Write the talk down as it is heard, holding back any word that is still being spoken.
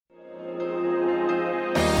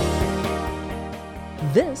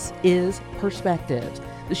This is Perspectives,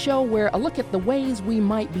 the show where a look at the ways we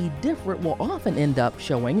might be different will often end up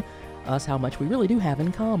showing us how much we really do have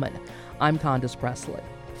in common. I'm Condace Presley.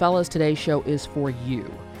 Fellas, today's show is for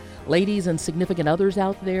you. Ladies and significant others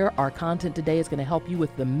out there, our content today is going to help you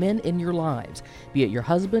with the men in your lives, be it your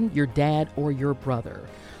husband, your dad, or your brother.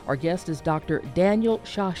 Our guest is Dr. Daniel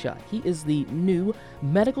Shasha. He is the new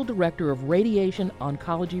Medical Director of Radiation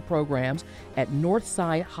Oncology Programs at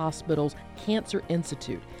Northside Hospital's Cancer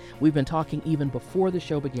Institute. We've been talking even before the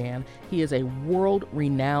show began. He is a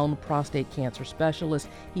world-renowned prostate cancer specialist.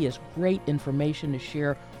 He has great information to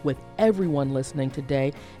share with everyone listening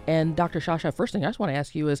today. And Dr. Shasha, first thing I just want to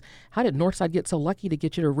ask you is, how did Northside get so lucky to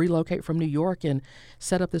get you to relocate from New York and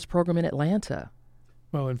set up this program in Atlanta?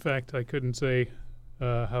 Well, in fact, I couldn't say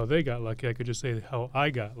how they got lucky. I could just say how I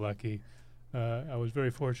got lucky. I was very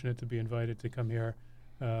fortunate to be invited to come here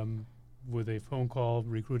with a phone call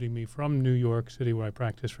recruiting me from New York City, where I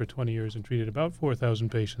practiced for 20 years and treated about 4,000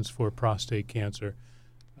 patients for prostate cancer.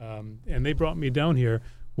 And they brought me down here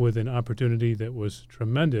with an opportunity that was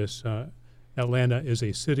tremendous. Atlanta is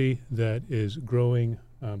a city that is growing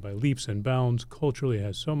by leaps and bounds. Culturally, it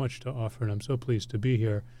has so much to offer, and I'm so pleased to be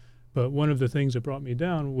here. But one of the things that brought me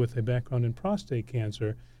down with a background in prostate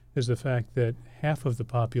cancer is the fact that half of the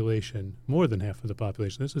population, more than half of the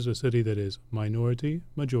population, this is a city that is minority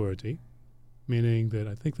majority, meaning that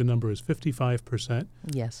I think the number is 55%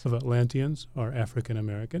 Yes. of Atlanteans are African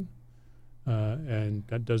American. And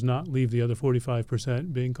that does not leave the other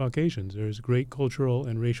 45% being Caucasians. There is great cultural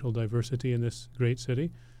and racial diversity in this great city.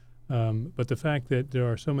 But the fact that there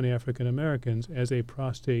are so many African Americans, as a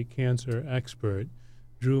prostate cancer expert,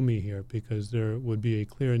 drew me here because there would be a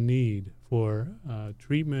clear need for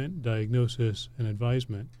treatment, diagnosis, and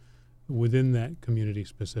advisement within that community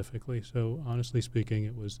specifically. So honestly speaking,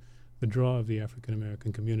 it was the draw of the African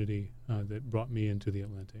American community that brought me into the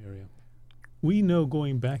Atlanta area. We know,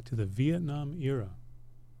 going back to the Vietnam era,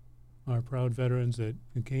 our proud veterans that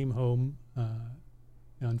came home,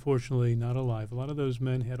 unfortunately not alive, a lot of those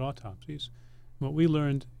men had autopsies. What we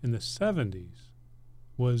learned in the 70s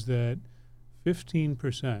was that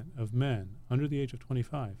 15% of men under the age of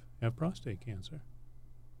 25 have prostate cancer.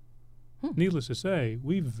 Needless to say,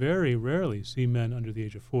 we very rarely see men under the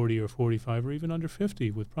age of 40 or 45 or even under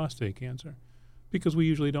 50 with prostate cancer because we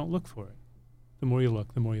usually don't look for it. The more you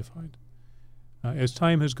look, the more you find. As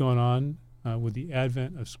time has gone on, with the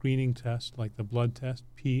advent of screening tests like the blood test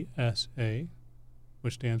PSA,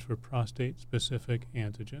 which stands for prostate-specific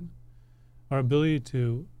antigen, our ability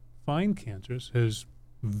to find cancers has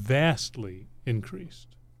vastly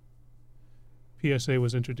increased. PSA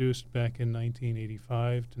was introduced back in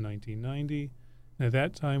 1985 to 1990, and at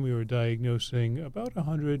that time we were diagnosing about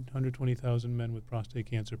 120,000 men with prostate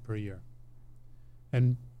cancer per year.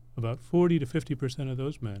 And about 40 to 50% of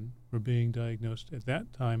those men were being diagnosed at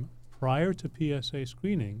that time prior to PSA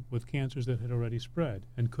screening with cancers that had already spread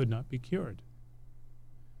and could not be cured.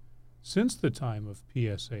 Since the time of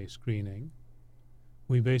PSA screening,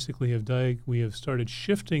 we basically have started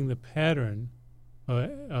shifting the pattern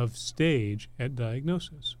of stage at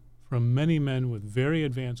diagnosis from many men with very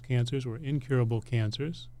advanced cancers or incurable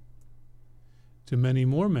cancers to many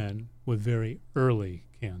more men with very early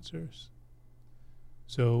cancers.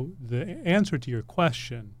 So the answer to your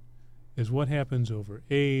question is what happens over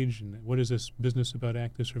age and what is this business about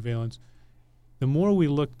active surveillance? The more we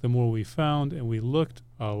looked, the more we found, and we looked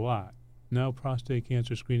a lot. Now prostate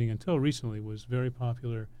cancer screening, until recently, was very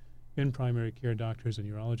popular in primary care doctors and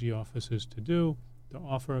urology offices to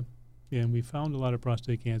offer, and we found a lot of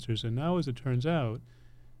prostate cancers. And now, as it turns out,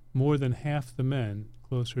 more than half the men,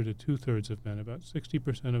 closer to two-thirds of men, about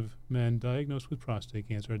 60% of men diagnosed with prostate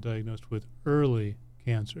cancer are diagnosed with early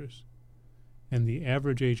cancers. And the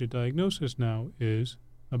average age of diagnosis now is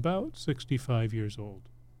about 65 years old.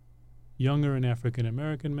 Younger in African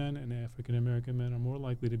American men, and African American men are more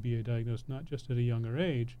likely to be diagnosed not just at a younger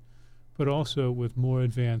age, but also with more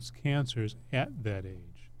advanced cancers at that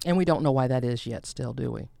age. And we don't know why that is yet still,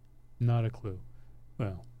 do we? Not a clue.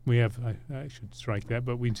 Well, we have, I should strike that,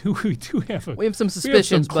 but we do have we have some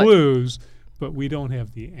suspicions, we have some clues, but we don't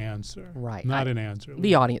have the answer. Right. Not an answer.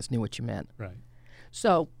 The audience knew what you meant. Right.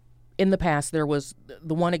 So in the past, there was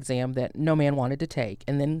the one exam that no man wanted to take,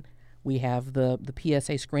 and then we have the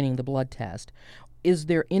PSA screening, the blood test. Is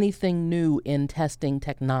there anything new in testing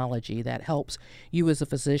technology that helps you as a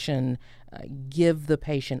physician give the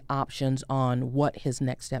patient options on what his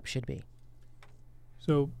next step should be?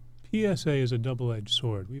 So PSA is a double-edged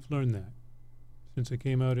sword. We've learned that. Since it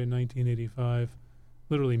came out in 1985,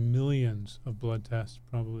 literally millions of blood tests,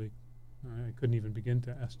 probably, I couldn't even begin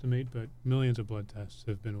to estimate, but millions of blood tests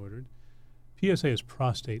have been ordered. PSA is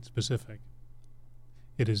prostate specific.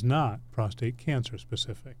 It is not prostate cancer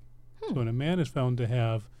specific. So when a man is found to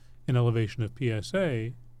have an elevation of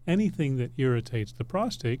PSA, anything that irritates the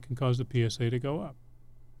prostate can cause the PSA to go up.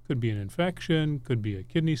 Could be an infection, could be a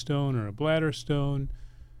kidney stone or a bladder stone.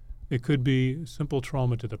 It could be simple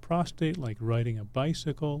trauma to the prostate, like riding a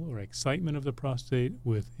bicycle, or excitement of the prostate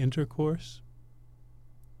with intercourse.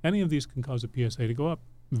 Any of these can cause a PSA to go up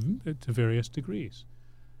to various degrees.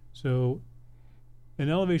 So an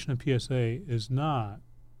elevation of PSA is not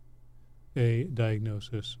a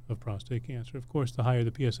diagnosis of prostate cancer. Of course, the higher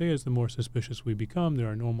the PSA is, the more suspicious we become. There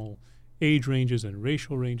are normal age ranges and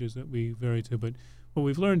racial ranges that we vary to, but what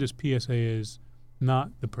we've learned is PSA is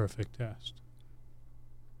not the perfect test.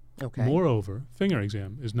 Okay. Moreover, finger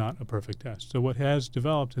exam is not a perfect test. So what has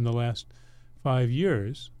developed in the last 5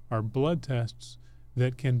 years are blood tests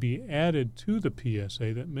that can be added to the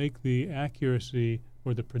PSA that make the accuracy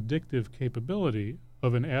or the predictive capability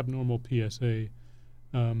of an abnormal PSA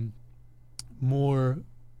more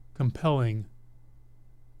compelling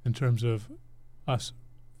in terms of us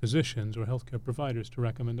physicians or healthcare providers to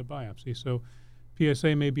recommend a biopsy. So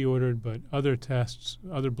PSA may be ordered, but other tests,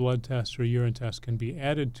 other blood tests or urine tests can be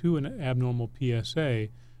added to an abnormal PSA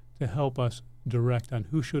to help us direct on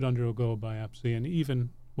who should undergo a biopsy and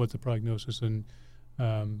even what the prognosis and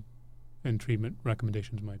treatment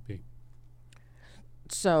recommendations might be.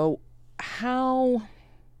 So I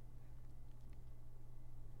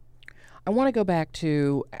want to go back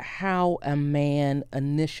to how a man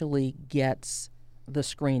initially gets the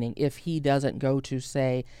screening if he doesn't go to,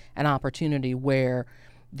 say, an opportunity where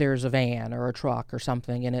there's a van or a truck or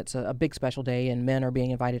something and it's a big special day and men are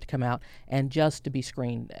being invited to come out and just to be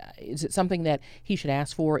screened. Is it something that he should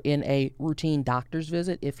ask for in a routine doctor's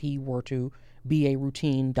visit if he were to be a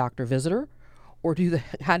routine doctor visitor? Or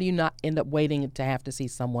how do you not end up waiting to have to see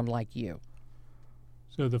someone like you?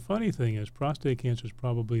 So the funny thing is prostate cancer is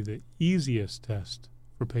probably the easiest test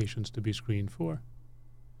for patients to be screened for.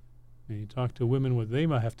 And you talk to women what they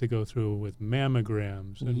might have to go through with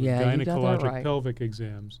mammograms and with gynecologic pelvic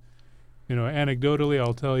exams. You know, anecdotally,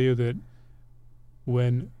 I'll tell you that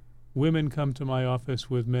when women come to my office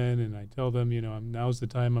with men and I tell them, you know, now's the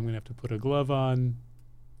time I'm going to have to put a glove on,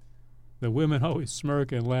 the women always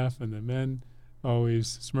smirk and laugh and the men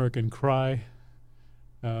always smirk and cry.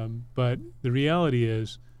 But the reality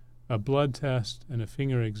is a blood test and a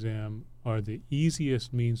finger exam are the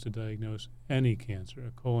easiest means to diagnose any cancer.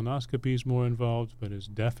 A colonoscopy is more involved, but is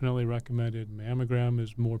definitely recommended. Mammogram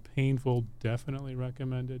is more painful, definitely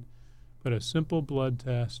recommended. But a simple blood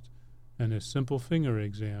test and a simple finger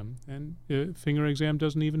exam, and finger exam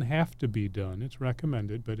doesn't even have to be done. It's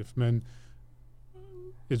recommended, but if men,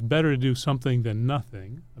 it's better to do something than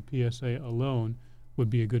nothing. A PSA alone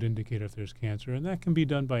would be a good indicator if there's cancer, and that can be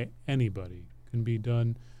done by anybody. It can be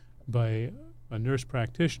done by a nurse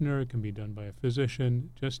practitioner, it can be done by a physician.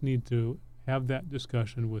 Just need to have that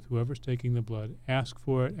discussion with whoever's taking the blood, ask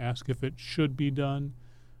for it, ask if it should be done,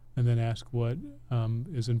 and then ask what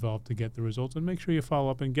is involved to get the results, and make sure you follow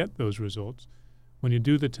up and get those results. When you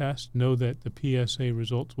do the test, know that the PSA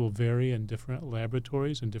results will vary in different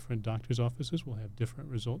laboratories and different doctors' offices will have different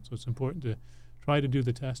results, so it's important to try to do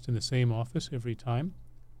the test in the same office every time.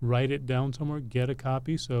 Write it down somewhere, get a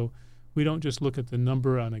copy, so we don't just look at the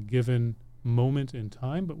number on a given moment in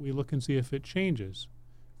time, but we look and see if it changes.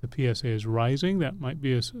 The PSA is rising, that might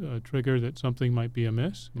be a trigger that something might be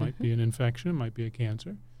amiss, might be an infection, might be a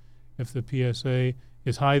cancer. If the PSA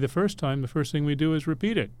is high the first time, the first thing we do is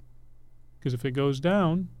repeat it, because if it goes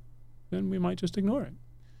down, then we might just ignore it.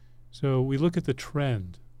 So we look at the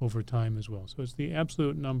trend over time as well. So it's the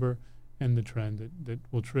absolute number and the trend that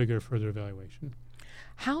will trigger further evaluation.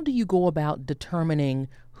 How do you go about determining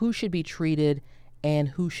who should be treated and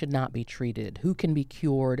who should not be treated? Who can be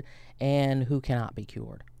cured and who cannot be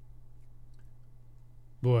cured?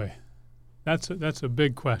 Boy, that's a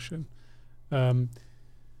big question. Let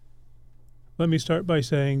me start by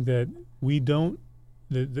saying that we don't,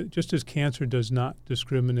 just as cancer does not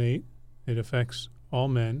discriminate, it affects all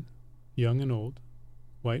men, young and old,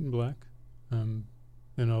 white and black, and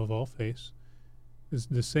of all faiths.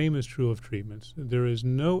 The same is true of treatments. There is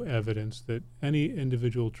no evidence that any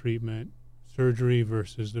individual treatment, surgery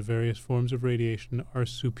versus the various forms of radiation, are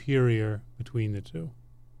superior between the two.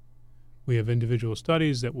 We have individual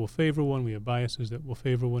studies that will favor one, we have biases that will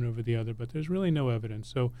favor one over the other, but there's really no evidence.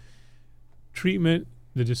 So treatment,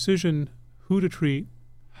 the decision who to treat,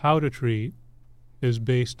 how to treat, is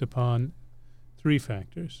based upon three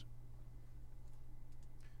factors.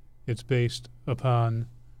 It's based upon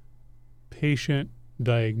patient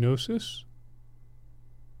diagnosis,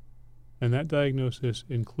 And that diagnosis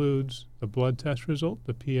includes the blood test result,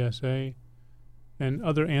 the PSA, and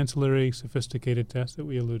other ancillary sophisticated tests that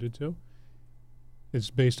we alluded to.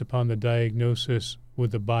 It's based upon the diagnosis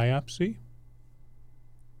with the biopsy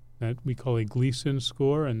that we call a Gleason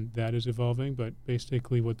score, and that is evolving, but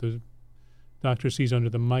basically what the doctor sees under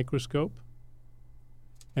the microscope.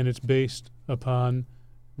 And it's based upon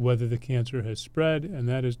whether the cancer has spread, and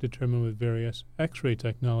that is determined with various X-ray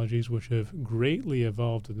technologies, which have greatly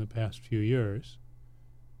evolved in the past few years.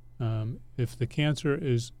 If the cancer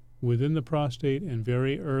is within the prostate and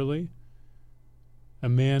very early, a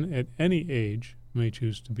man at any age may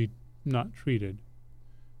choose to be not treated.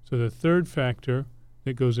 So the third factor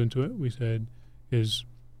that goes into it, we said, is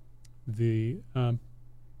the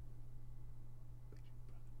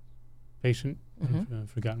patient. I've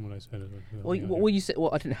forgotten what I said. Well, you said, well,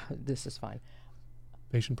 I don't know, this is fine.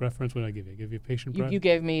 Patient preference, what did I give you? I give you patient preference? You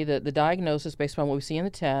gave me the diagnosis based on what we see in the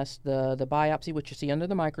test, the biopsy, which you see under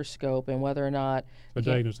the microscope, and whether or not the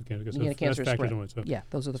diagnosis of cancer. So cancer that's spread. So yeah,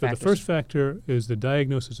 those are the so factors. The first factor is the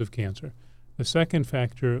diagnosis of cancer. The second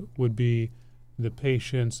factor would be the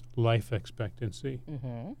patient's life expectancy.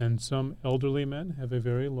 And some elderly men have a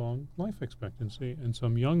very long life expectancy, and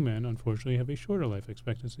some young men, unfortunately, have a shorter life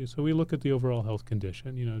expectancy. So we look at the overall health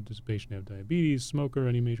condition. You know, does the patient have diabetes, smoker,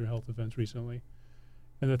 any major health events recently?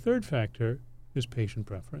 And the third factor is patient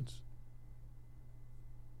preference.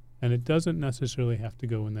 And it doesn't necessarily have to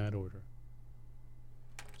go in that order.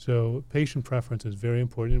 So patient preference is very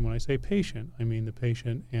important. And when I say patient, I mean the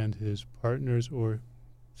patient and his partners or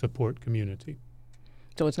support community.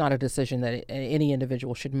 So it's not a decision that any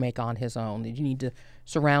individual should make on his own. You need to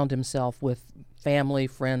surround himself with family,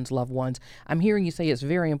 friends, loved ones. I'm hearing you say it's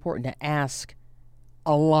very important to ask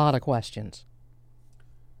a lot of questions.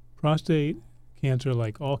 Prostate cancer,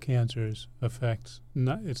 like all cancers, affects,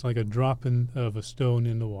 it's like a drop of a stone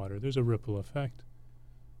in the water. There's a ripple effect.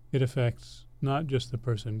 It affects not just the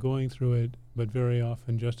person going through it, but very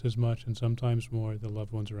often just as much and sometimes more the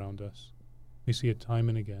loved ones around us. We see it time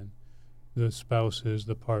and again. The spouses,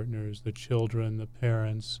 the partners, the children, the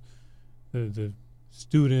parents, the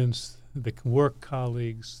students, the work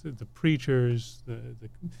colleagues, the preachers, the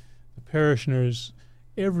parishioners,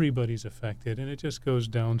 everybody's affected, and it just goes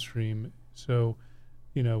downstream. So,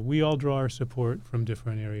 you know, we all draw our support from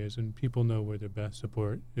different areas, and people know where their best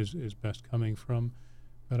support is best coming from.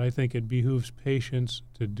 But I think it behooves patients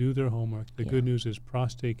to do their homework. The good news is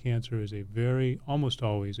prostate cancer is almost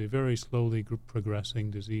always a very slowly progressing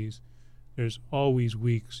disease. There's always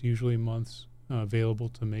weeks, usually months, available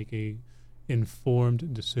to make a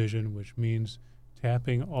informed decision, which means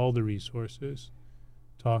tapping all the resources.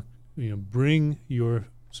 Bring your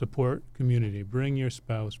support community, bring your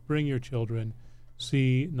spouse, bring your children.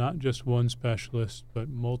 See not just one specialist, but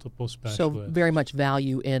multiple specialists. So very much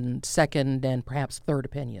value in second and perhaps third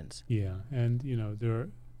opinions. Yeah, and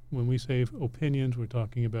when we say opinions, we're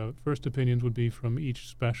talking about first opinions would be from each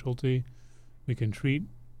specialty. We can treat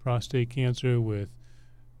prostate cancer with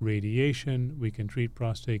radiation. We can treat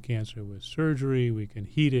prostate cancer with surgery. We can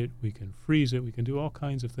heat it. We can freeze it. We can do all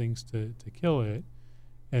kinds of things to kill it.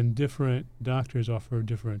 And different doctors offer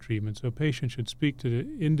different treatments. So patients should speak to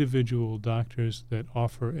the individual doctors that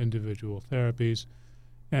offer individual therapies,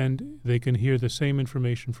 and they can hear the same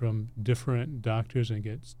information from different doctors and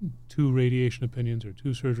get 2 radiation opinions or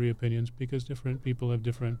 2 surgery opinions because different people have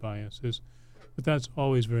different biases. But that's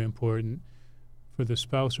always very important. For the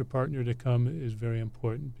spouse or partner to come is very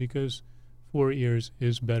important because 4 ears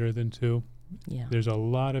is better than 2. Yeah. There's a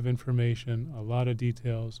lot of information, a lot of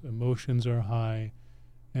details, emotions are high,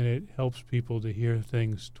 and it helps people to hear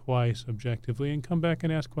things twice objectively and come back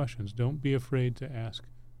and ask questions. Don't be afraid to ask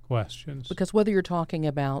questions. Because whether you're talking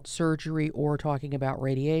about surgery or talking about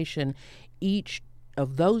radiation, each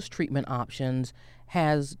of those treatment options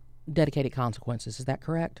has dedicated consequences. Is that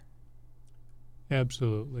correct?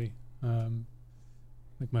 Absolutely.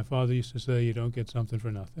 Like my father used to say, you don't get something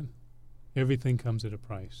for nothing. Everything comes at a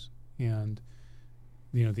price. And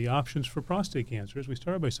the options for prostate cancer, as we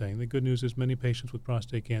started by saying, the good news is many patients with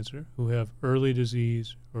prostate cancer who have early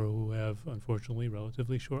disease or who have, unfortunately,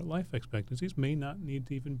 relatively short life expectancies may not need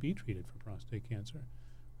to even be treated for prostate cancer.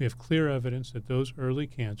 We have clear evidence that those early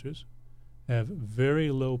cancers have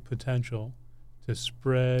very low potential to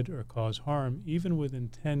spread or cause harm even within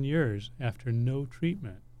 10 years after no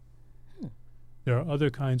treatment. There are other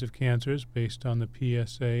kinds of cancers based on the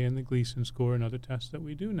PSA and the Gleason score and other tests that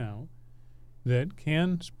we do now that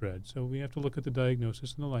can spread. So we have to look at the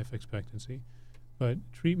diagnosis and the life expectancy. But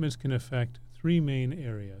treatments can affect 3 main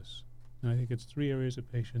areas. And I think it's 3 areas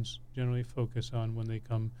that patients generally focus on when they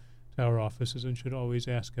come to our offices and should always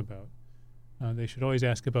ask about. They should always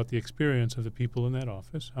ask about the experience of the people in that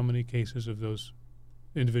office, how many cases of those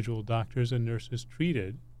individual doctors and nurses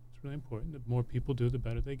treated. It's really important. The more people do, the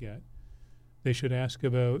better they get. They should ask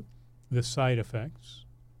about the side effects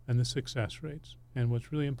and the success rates. And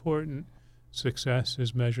what's really important, success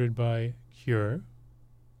is measured by cure.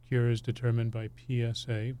 Cure is determined by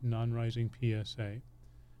PSA, non-rising PSA.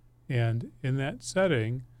 And in that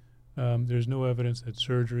setting, there's no evidence that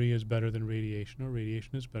surgery is better than radiation or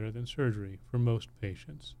radiation is better than surgery for most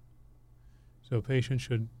patients. So patients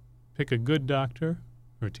should pick a good doctor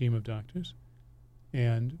or a team of doctors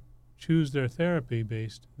and choose their therapy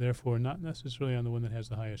based, therefore, not necessarily on the one that has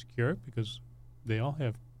the highest cure, because they all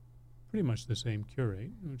have pretty much the same cure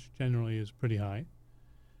rate, which generally is pretty high,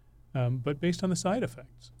 but based on the side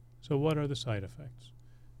effects. So what are the side effects?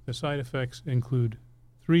 The side effects include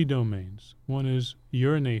 3 domains. One is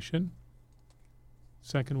urination.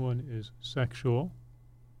 Second one is sexual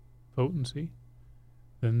potency.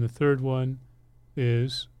 Then the third one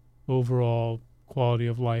is overall quality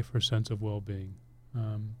of life or sense of well-being.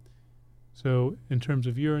 So in terms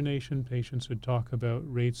of urination, patients would talk about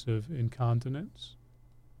rates of incontinence,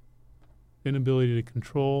 inability to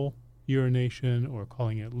control urination, or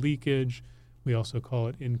calling it leakage. We also call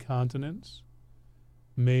it incontinence.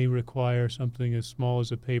 May require something as small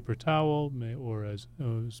as a paper towel, or as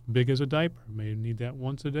big as a diaper. May need that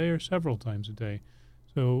once a day or several times a day.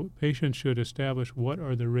 So patients should establish what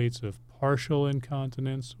are the rates of partial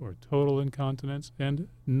incontinence or total incontinence and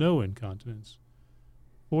no incontinence.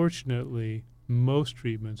 Fortunately, most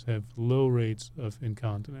treatments have low rates of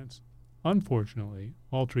incontinence. Unfortunately,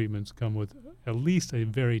 all treatments come with at least a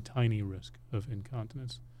very tiny risk of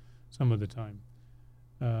incontinence some of the time.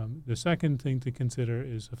 The second thing to consider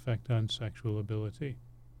is effect on sexual ability.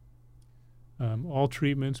 All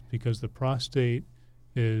treatments, because the prostate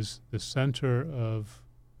is the center of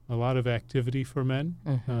a lot of activity for men,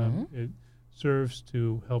 it serves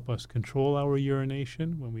to help us control our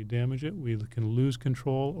urination. When we damage it, we can lose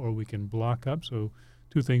control or we can block up. So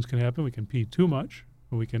 2 things can happen. We can pee too much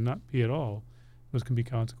or we can not pee at all. Those can be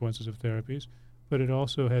consequences of therapies. But it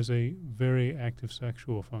also has a very active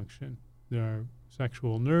sexual function. There are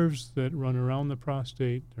sexual nerves that run around the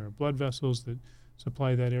prostate. There are blood vessels that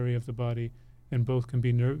supply that area of the body, and both can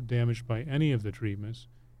be damaged by any of the treatments.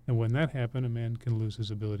 And when that happens, a man can lose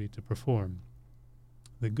his ability to perform.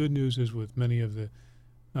 The good news is with many of the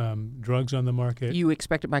drugs on the market. You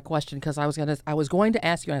expected my question, because I was going to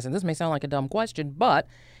ask you, and I said, this may sound like a dumb question, but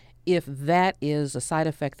if that is a side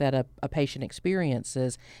effect that a patient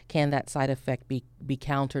experiences, can that side effect be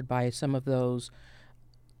countered by some of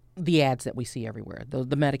the ads that we see everywhere, the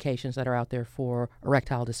medications that are out there for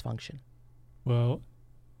erectile dysfunction? Well,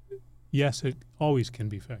 yes, it always can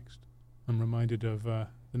be fixed. I'm reminded of the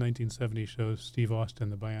 1970s show Steve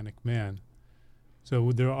Austin, The Bionic Man.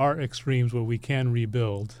 So there are extremes where we can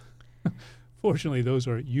rebuild. Fortunately, those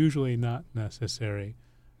are usually not necessary.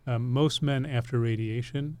 Most men after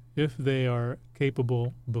radiation, if they are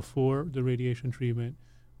capable before the radiation treatment,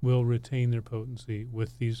 will retain their potency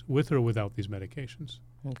with or without these medications.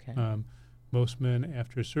 Okay. Most men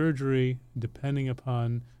after surgery, depending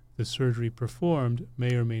upon the surgery performed,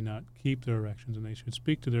 may or may not keep their erections, and they should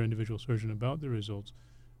speak to their individual surgeon about the results.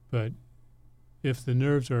 But if the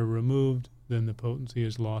nerves are removed, then the potency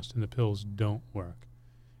is lost and the pills don't work.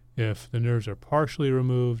 If the nerves are partially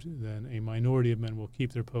removed, then a minority of men will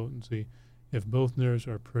keep their potency. If both nerves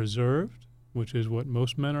are preserved, which is what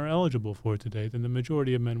most men are eligible for today, then the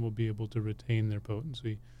majority of men will be able to retain their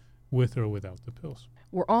potency with or without the pills.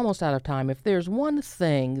 We're almost out of time. If there's one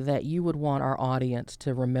thing that you would want our audience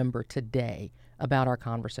to remember today about our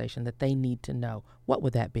conversation that they need to know, what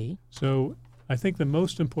would that be? So I think the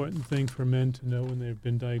most important thing for men to know when they've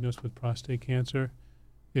been diagnosed with prostate cancer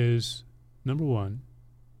is, number one,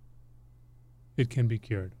 it can be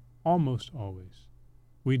cured, almost always.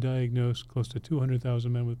 We diagnose close to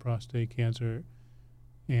 200,000 men with prostate cancer,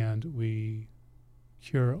 and we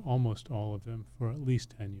cure almost all of them for at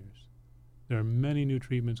least 10 years. There are many new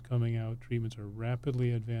treatments coming out. Treatments are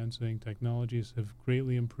rapidly advancing. Technologies have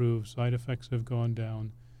greatly improved. Side effects have gone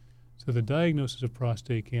down. So the diagnosis of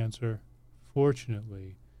prostate cancer,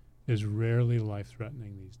 fortunately, is rarely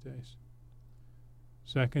life-threatening these days.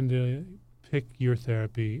 Secondly, pick your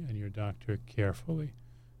therapy and your doctor carefully.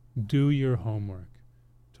 Do your homework.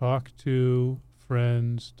 Talk to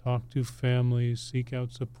friends, talk to families, seek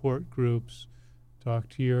out support groups, talk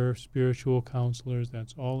to your spiritual counselors.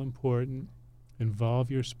 That's all important. Involve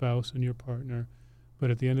your spouse and your partner. But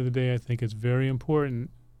at the end of the day, I think it's very important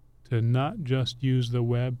to not just use the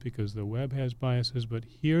web, because the web has biases, but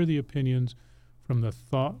hear the opinions from the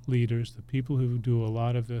thought leaders, the people who do a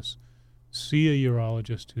lot of this see a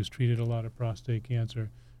urologist who's treated a lot of prostate cancer,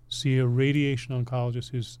 see a radiation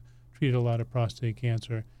oncologist who's treated a lot of prostate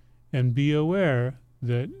cancer, and be aware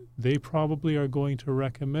that they probably are going to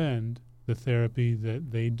recommend the therapy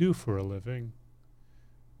that they do for a living.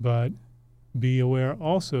 But be aware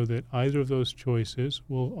also that either of those choices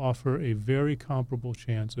will offer a very comparable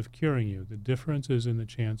chance of curing you. The difference is in the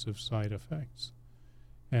chance of side effects.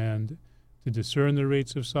 And to discern the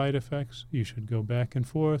rates of side effects, you should go back and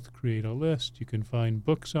forth, create a list. You can find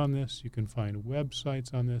books on this. You can find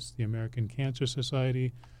websites on this. The American Cancer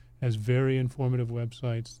Society has very informative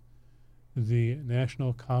websites. The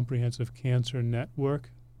National Comprehensive Cancer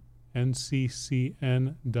Network, nccn.org,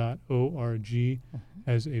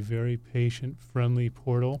 has a very patient-friendly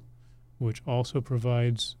portal, which also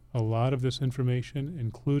provides a lot of this information,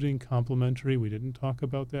 including complementary, we didn't talk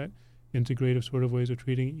about that, integrative sort of ways of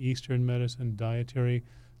treating, Eastern medicine, dietary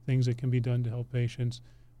things that can be done to help patients.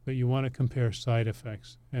 But you want to compare side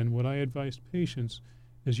effects. And what I advise patients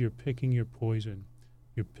is you're picking your poison.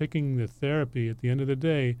 You're picking the therapy at the end of the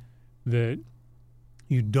day that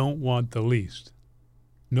you don't want the least.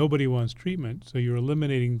 Nobody wants treatment, so you're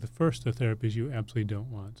eliminating the first of therapies you absolutely don't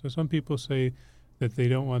want. So some people say that they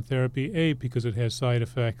don't want therapy A because it has side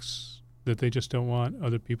effects that they just don't want.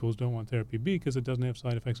 Other people don't want therapy B because it doesn't have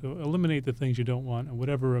side effects. So eliminate the things you don't want, and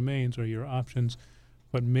whatever remains are your options.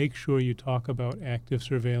 But make sure you talk about active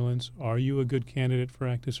surveillance. Are you a good candidate for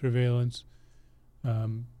active surveillance?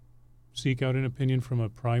 Seek out an opinion from a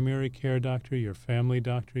primary care doctor, your family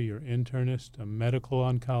doctor, your internist, a medical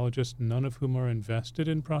oncologist, none of whom are invested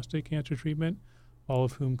in prostate cancer treatment, all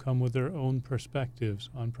of whom come with their own perspectives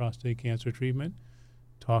on prostate cancer treatment.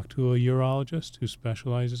 Talk to a urologist who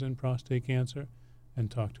specializes in prostate cancer,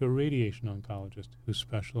 and talk to a radiation oncologist who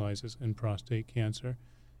specializes in prostate cancer,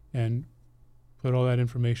 and put all that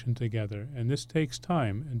information together. And this takes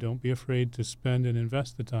time, and don't be afraid to spend and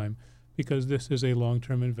invest the time, because this is a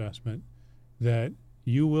long-term investment that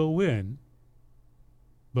you will win,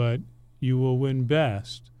 but you will win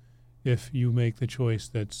best if you make the choice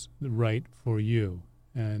that's right for you.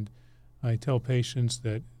 And I tell patients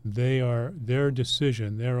that their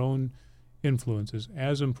decision, their own influence is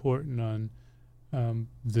as important on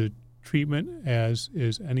the treatment as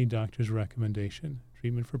is any doctor's recommendation.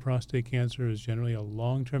 Treatment for prostate cancer is generally a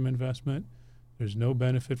long-term investment. There's no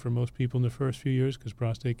benefit for most people in the first few years because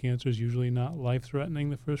prostate cancer is usually not life-threatening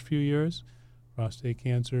the first few years. Prostate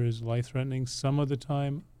cancer is life-threatening some of the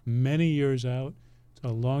time, many years out. It's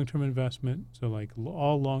a long-term investment. So like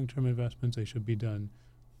all long-term investments, they should be done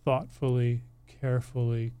thoughtfully,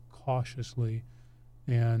 carefully, cautiously,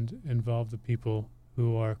 and involve the people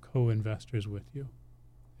who are co-investors with you.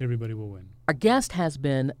 Everybody will win. Our guest has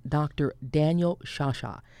been Dr. Daniel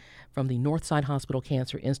Shasha from the Northside Hospital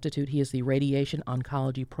Cancer Institute. He is the Radiation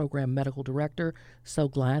Oncology Program Medical Director. So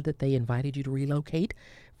glad that they invited you to relocate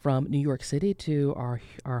from New York City to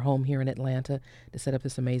our home here in Atlanta to set up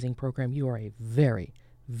this amazing program. You are a very,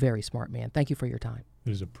 very smart man. Thank you for your time.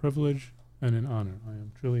 It is a privilege and an honor. I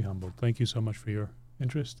am truly humbled. Thank you so much for your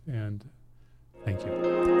interest, and thank you.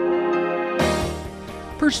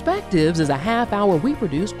 Perspectives is a half hour we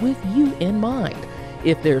produce with you in mind.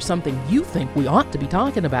 If there's something you think we ought to be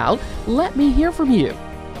talking about, let me hear from you.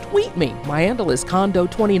 Tweet me. My handle is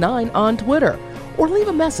Condo29 on Twitter, or leave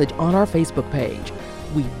a message on our Facebook page.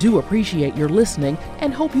 We do appreciate your listening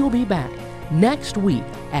and hope you'll be back next week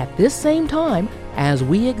at this same time as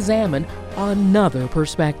we examine another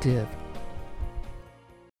perspective.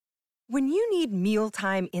 When you need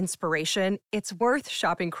mealtime inspiration, it's worth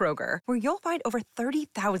shopping Kroger, where you'll find over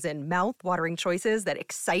 30,000 mouth-watering choices that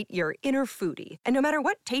excite your inner foodie. And no matter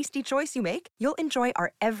what tasty choice you make, you'll enjoy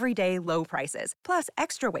our everyday low prices, plus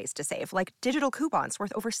extra ways to save, like digital coupons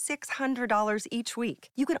worth over $600 each week.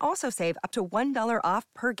 You can also save up to $1 off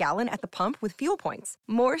per gallon at the pump with fuel points.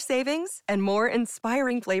 More savings and more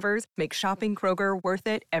inspiring flavors make shopping Kroger worth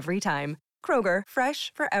it every time. Kroger,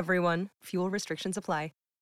 fresh for everyone. Fuel restrictions apply.